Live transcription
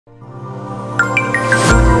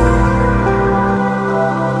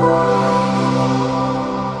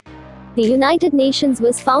The United Nations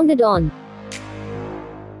was founded on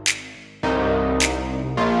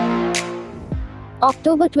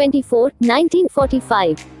October 24,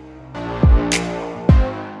 1945.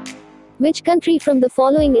 Which country from the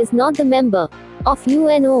following is not the member of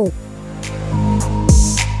UNO?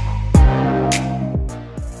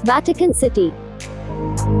 Vatican City.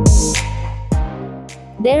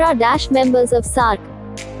 There are dash members of SAARC.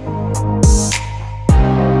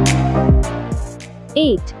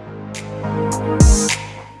 8.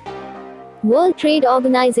 World Trade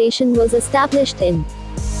Organization was established in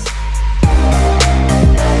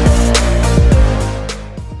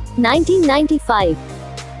 1995.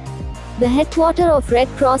 The headquarter of Red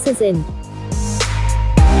Cross is in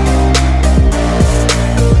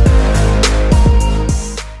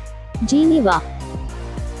Geneva.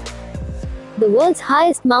 The world's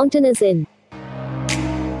highest mountain is in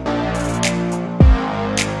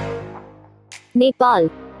Nepal.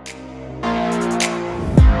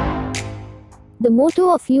 The motto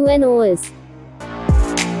of UNO is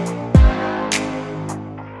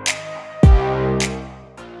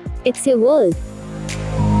It's your world.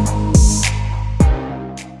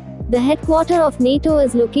 The headquarter of NATO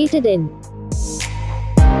is located in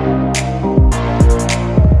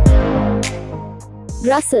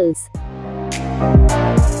Brussels.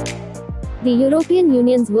 The European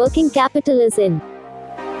Union's working capital is in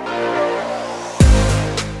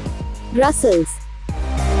Brussels.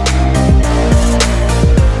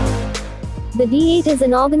 The D8 is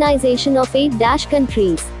an organization of 8 dash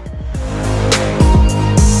countries.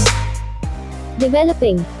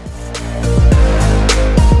 Developing.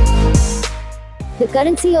 The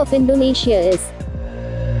currency of Indonesia is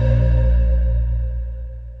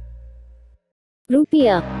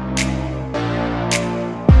Rupiah.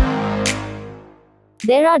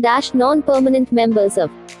 There are dash non-permanent members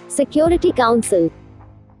of Security Council.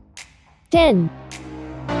 10.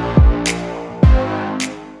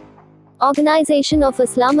 Organization of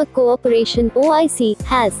Islamic Cooperation (OIC)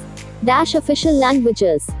 has dash official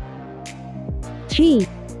languages. 3.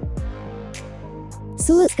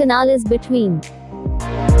 Suez Canal is between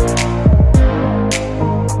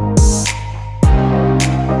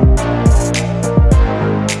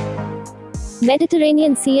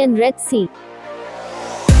Mediterranean Sea and Red Sea.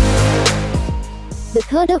 The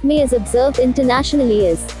 3rd of May is observed internationally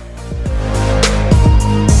as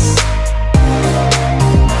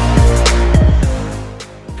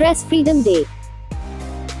Press Freedom Day.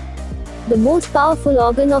 The most powerful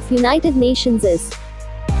organ of United Nations is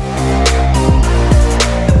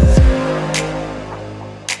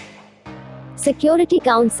Security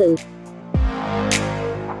Council.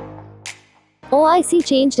 OIC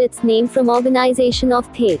changed its name from Organization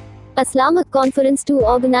of the Islamic Conference to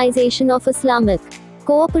Organization of Islamic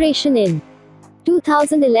Cooperation in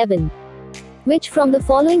 2011. Which from the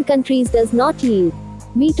following countries does not yield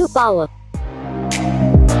veto power?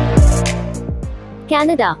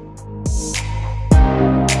 Canada.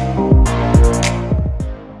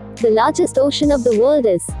 The largest ocean of the world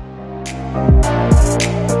is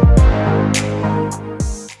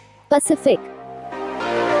Pacific.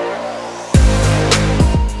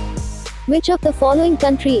 Which of the following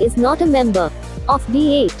country is not a member of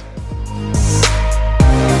D8?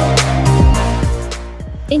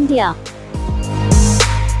 India.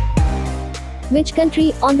 Which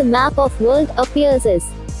country on the map of world appears as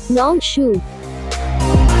long shoe?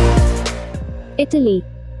 Italy.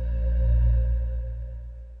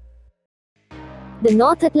 The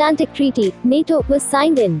North Atlantic Treaty, NATO, was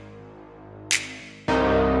signed in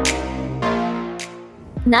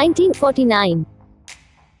 1949.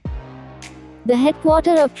 The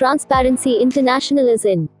headquarter of Transparency International is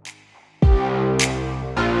in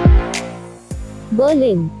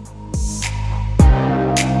Berlin.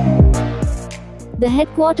 The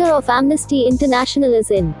headquarter of Amnesty International is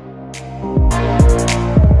in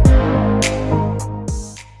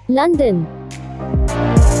London.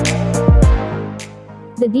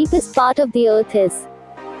 The deepest part of the earth is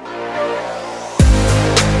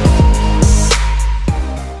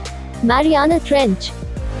Mariana Trench.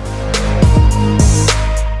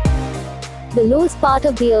 The lowest part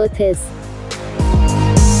of the earth is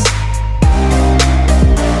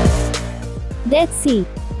Dead Sea.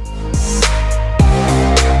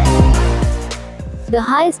 The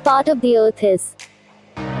highest part of the earth is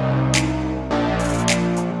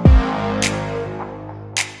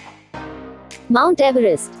Mount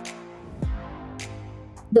Everest.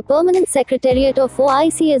 The permanent secretariat of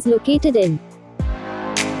OIC is located in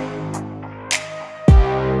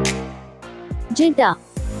Jeddah.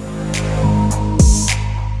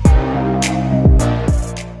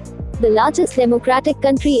 The largest democratic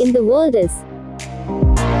country in the world is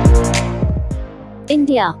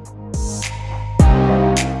India.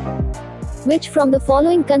 Which from the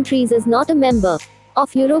following countries is not a member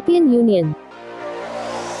of European Union?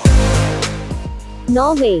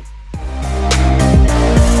 Norway.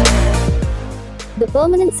 The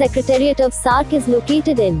permanent secretariat of SAARC is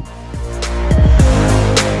located in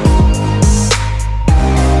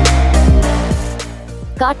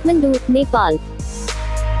Kathmandu, Nepal.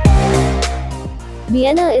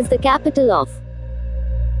 Vienna is the capital of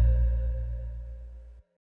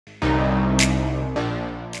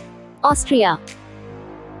Austria.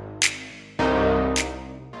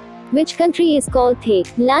 Which country is called the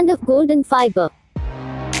land of golden fiber?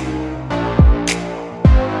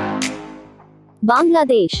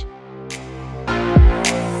 Bangladesh.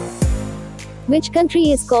 Which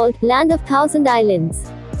country is called land of thousand islands?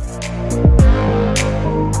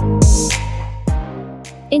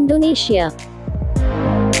 Indonesia.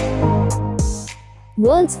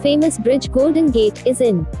 World's famous bridge Golden Gate is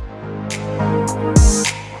in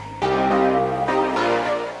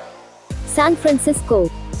San Francisco.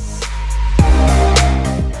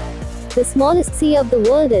 The smallest sea of the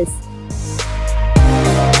world is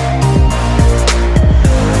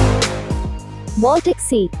Baltic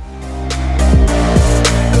Sea.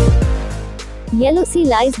 Yellow Sea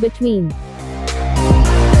lies between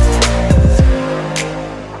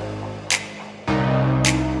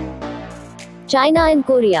China and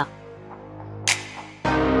Korea.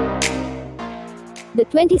 The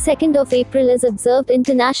 22nd of April is observed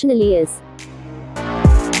internationally as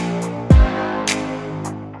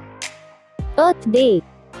Earth Day.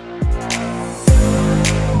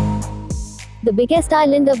 The biggest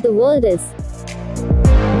island of the world is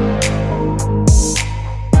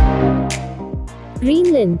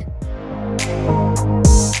Greenland.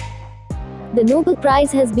 The Nobel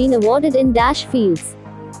Prize has been awarded in dash fields.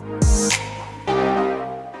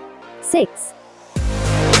 6.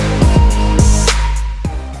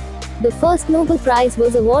 The first Nobel Prize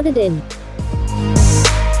was awarded in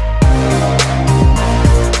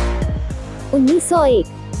 1908.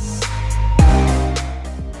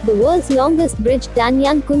 The world's longest bridge,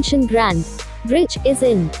 Danyan Kunshan Grand Bridge, is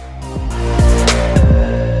in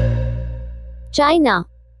China.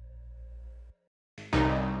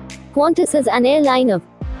 Qantas is an airline of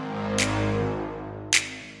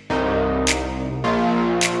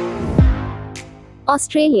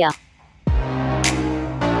Australia.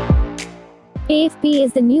 AFP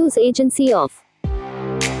is the news agency of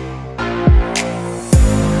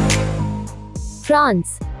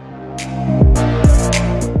France.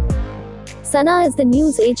 SANA is the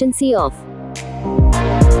news agency of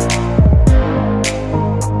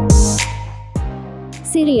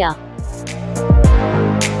Syria.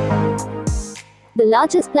 The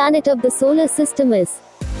largest planet of the solar system is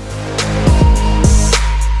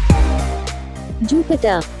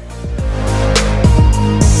Jupiter.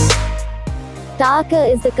 Taka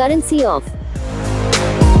is the currency of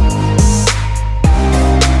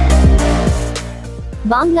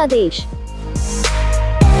Bangladesh.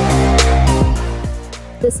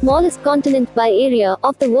 The smallest continent by area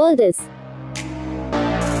of the world is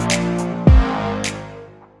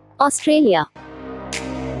Australia.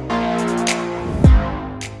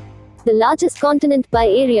 The largest continent by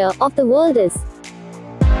area of the world is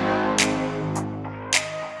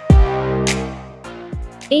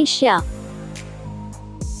Asia.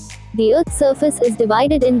 The Earth's surface is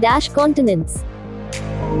divided in dash continents.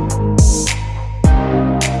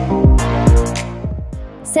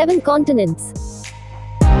 7 continents.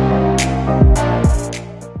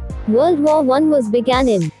 World War I was began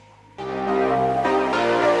in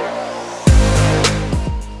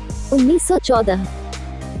 1914.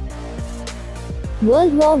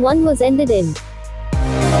 World War I was ended in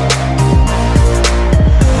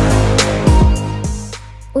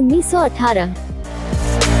 1918.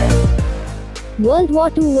 World War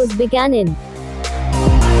II was began in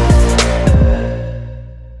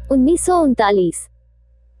 1939.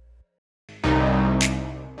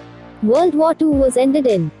 World War II was ended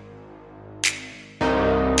in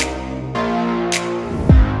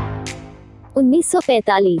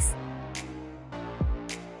 1945.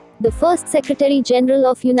 The first Secretary General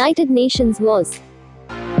of United Nations was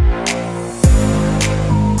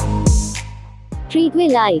Trygve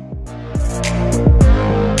Lie.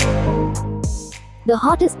 The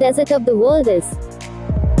hottest desert of the world is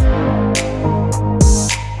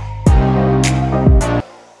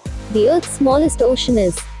the Earth's smallest ocean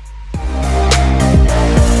is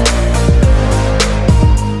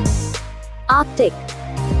Arctic.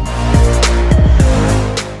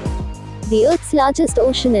 The Earth's largest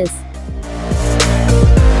ocean is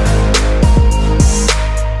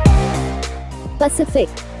Pacific.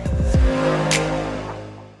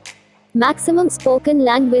 Maximum spoken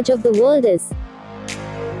language of the world is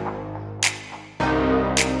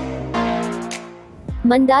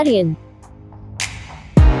Mandarin.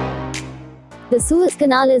 The Suez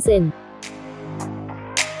Canal is in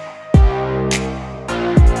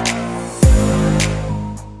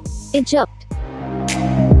Egypt.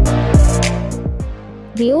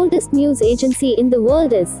 The oldest news agency in the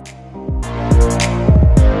world is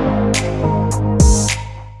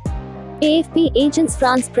AFP Agence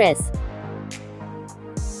France Presse.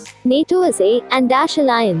 NATO is a and dash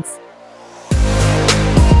alliance.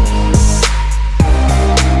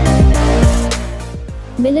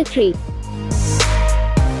 Military.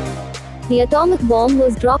 The atomic bomb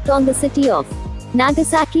was dropped on the city of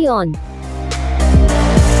Nagasaki on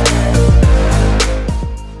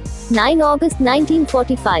 9 August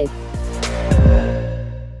 1945.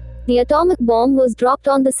 The atomic bomb was dropped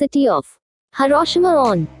on the city of Hiroshima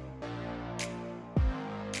on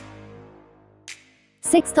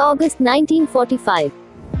 6 August 1945.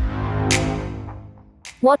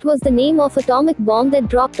 What was the name of atomic bomb that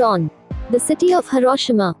dropped on the city of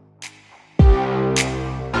Hiroshima?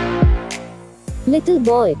 Little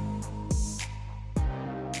Boy.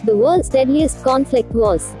 The world's deadliest conflict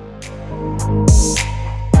was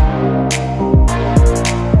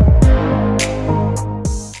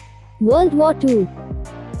World War II.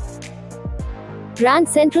 Grand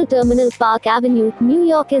Central Terminal Park Avenue, New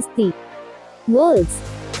York is the world's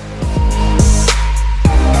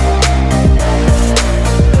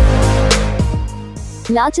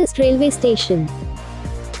largest railway station.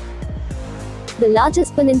 The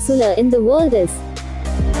largest peninsula in the world is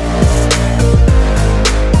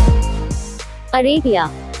Arabia.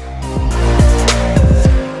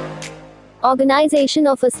 Organization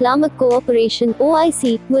of Islamic Cooperation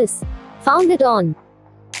 (OIC) was founded on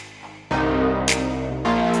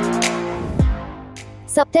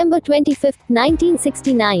September 25,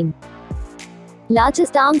 1969.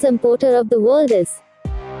 Largest arms importer of the world is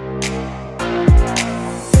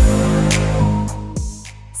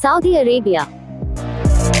Saudi Arabia.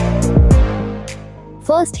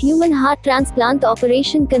 First human heart transplant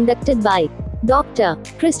operation conducted by Dr.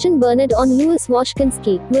 Christian Bernard on Louis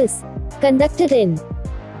Washkansky was conducted in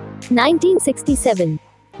 1967.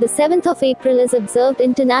 The 7th of April is observed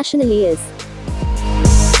internationally as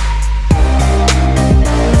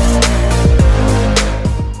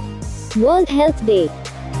World Health Day.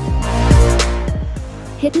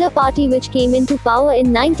 Hitler Party, which came into power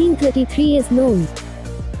in 1933, is known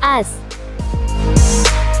as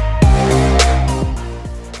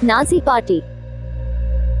Nazi Party.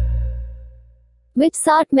 Which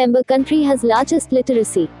SAARC member country has largest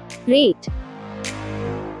literacy rate?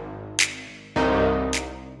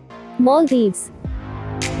 Maldives.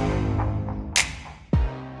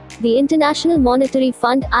 The International Monetary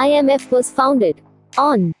Fund (IMF) was founded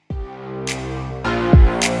on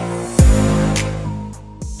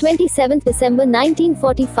 27 December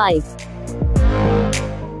 1945.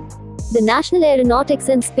 The National Aeronautics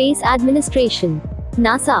and Space Administration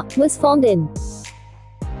 (NASA) was formed in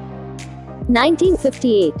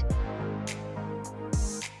 1958.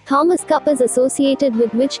 Thomas Cup is associated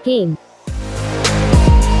with which game?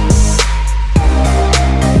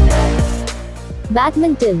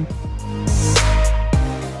 Badminton.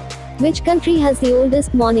 Which country has the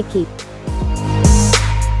oldest monarchy?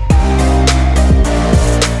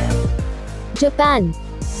 Japan.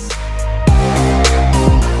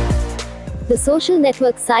 The social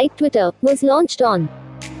network site Twitter was launched on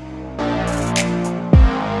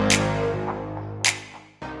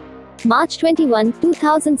March 21,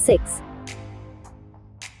 2006.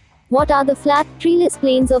 What are the flat, treeless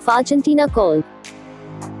plains of Argentina called?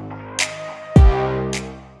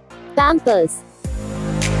 Pampas.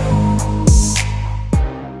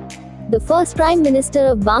 The first Prime Minister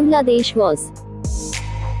of Bangladesh was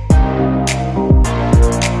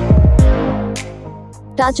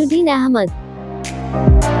Tajuddin Ahmad.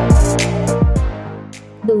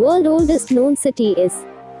 The world's oldest known city is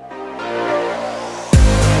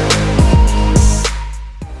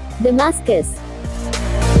Damascus.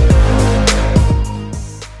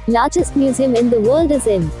 Largest museum in the world is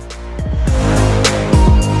in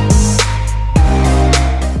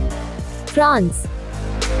France.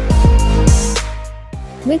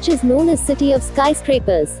 Which is known as City of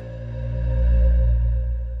Skyscrapers?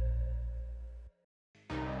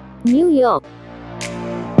 New York.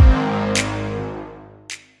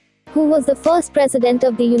 Who was the first President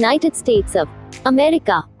of the United States of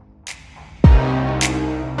America?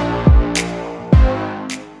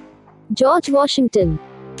 George Washington.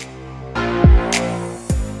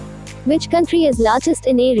 Which country is largest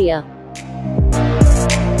in area?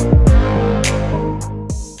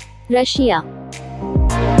 Russia.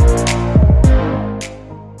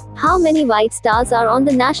 How many white stars are on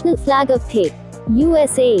the national flag of ETEA?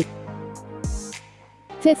 USA.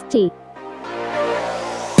 50.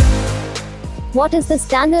 What is the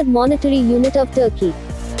standard monetary unit of Turkey?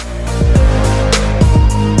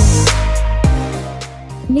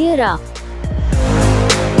 Lira.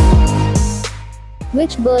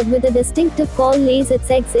 Which bird with a distinctive call lays its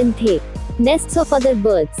eggs in ETEA? Nests of other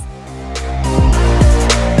birds.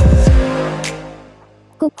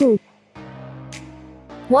 Cuckoo.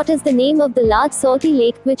 What is the name of the large salty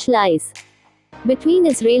lake which lies between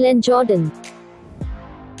Israel and Jordan?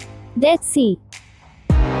 Dead Sea.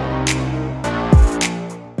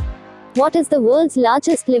 What is the world's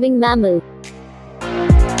largest living mammal?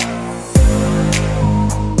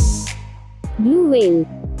 Blue whale.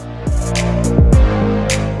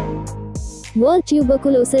 World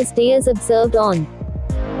Tuberculosis Day is observed on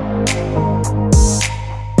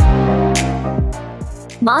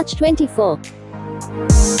March 24.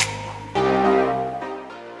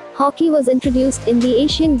 Hockey was introduced in the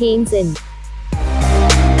Asian Games in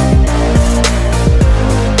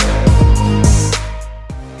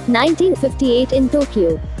 1958 in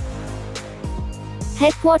Tokyo.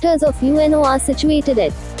 Headquarters of UNO are situated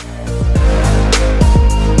at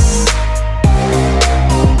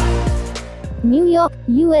New York,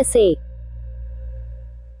 USA.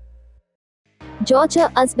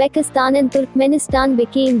 Georgia, Uzbekistan and Turkmenistan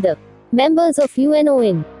became the members of UNO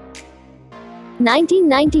in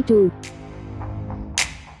 1992.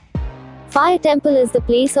 Fire temple is the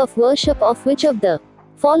place of worship of which of the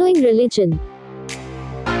following religion?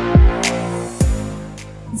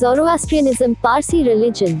 Zoroastrianism, Parsi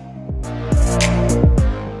religion.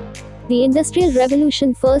 The Industrial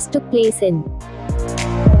Revolution first took place in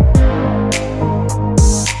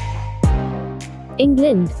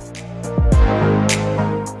England.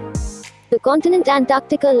 The continent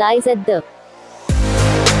Antarctica lies at the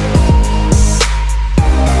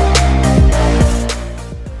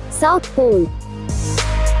South Pole.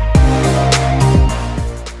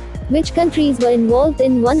 Which countries were involved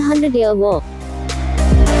in 100-year war?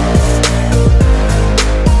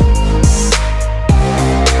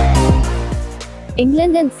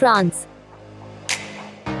 England and France.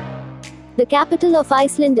 The capital of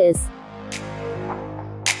Iceland is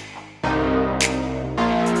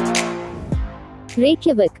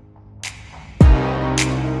Reykjavik.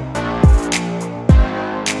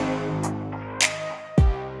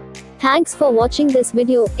 Thanks for watching this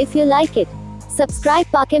video. If you like it, subscribe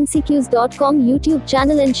PAKMCQS.com YouTube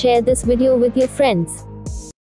channel and share this video with your friends.